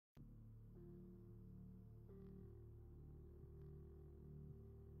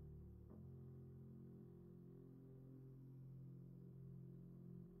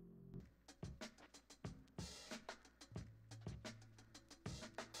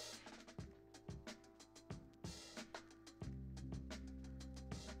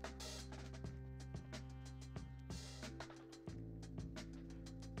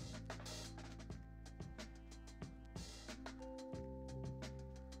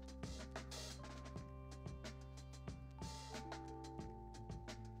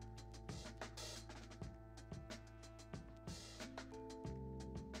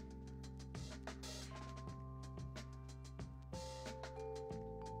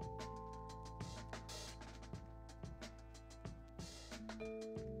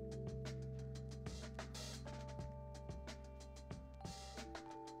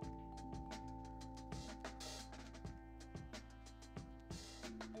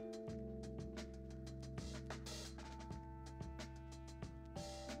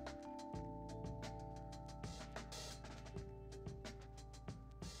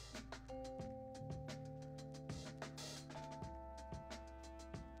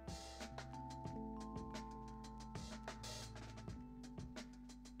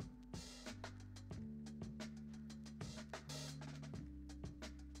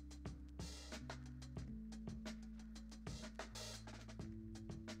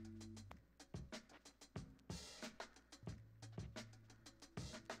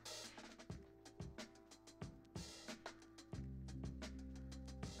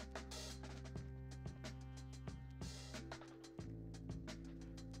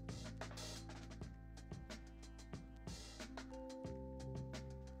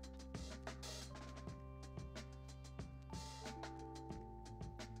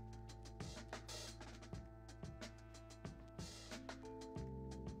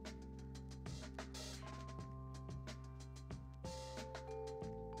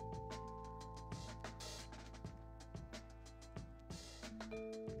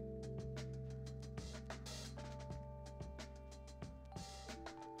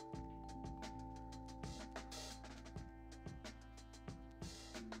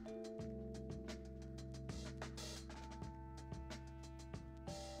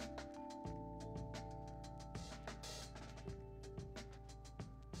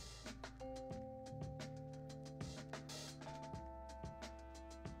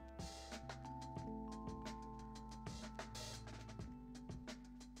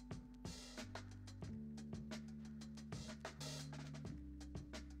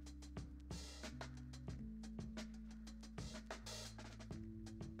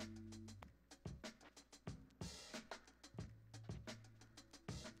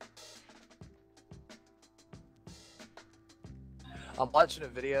I'm watching a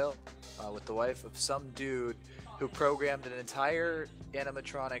video with the wife of some dude who programmed an entire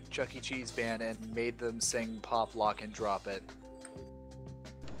animatronic Chuck E. Cheese band and made them sing Pop, Lock, and Drop It.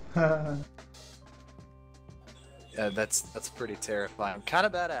 Yeah, that's pretty terrifying. Kind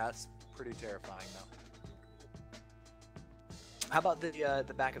of badass. Pretty terrifying though. How about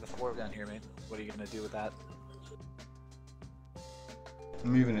the back of the floor down here, man? What are you gonna do with that?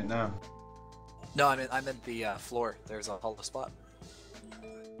 I'm moving it now. No, I meant the floor. There's a hollow spot.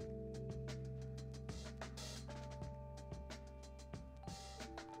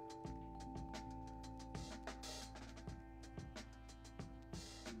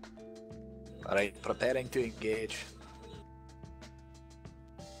 Alright, preparing to engage.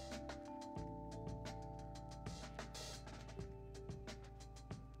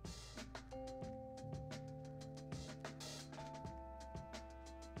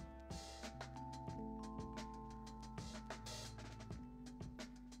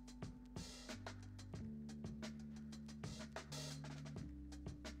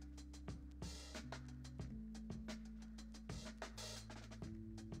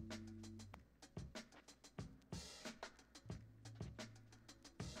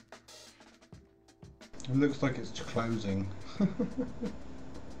 It looks like it's closing. I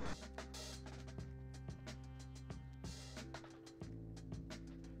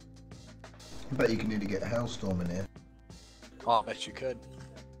bet you can nearly get a hailstorm in here. Oh, I bet you could.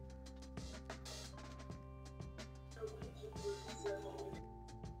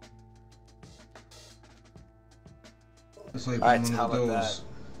 Let's open Alright, one so how of the about doors.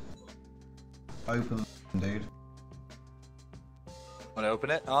 Open, dude. Want to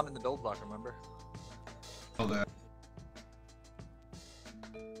open it? Oh, I'm in the build block, remember? Hold it.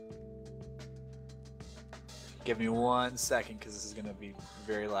 Give me 1 second, because this is going to be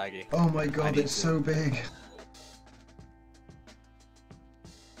very laggy. Oh my god, it's so big.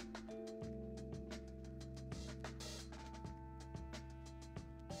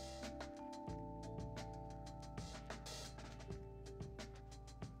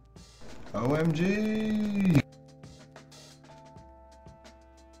 OMG!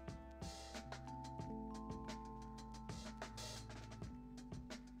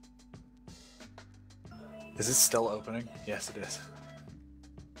 Is it still opening? Yes, it is.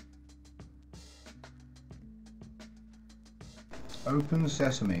 Open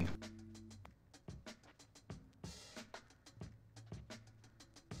sesame.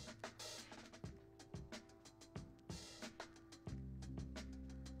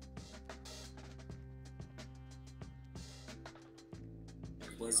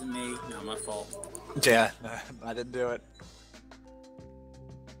 Wasn't me, not my fault. Yeah, I didn't do it.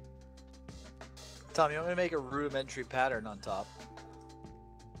 Tom, you want me to make a rudimentary pattern on top?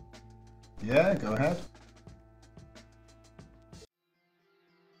 Yeah, go ahead.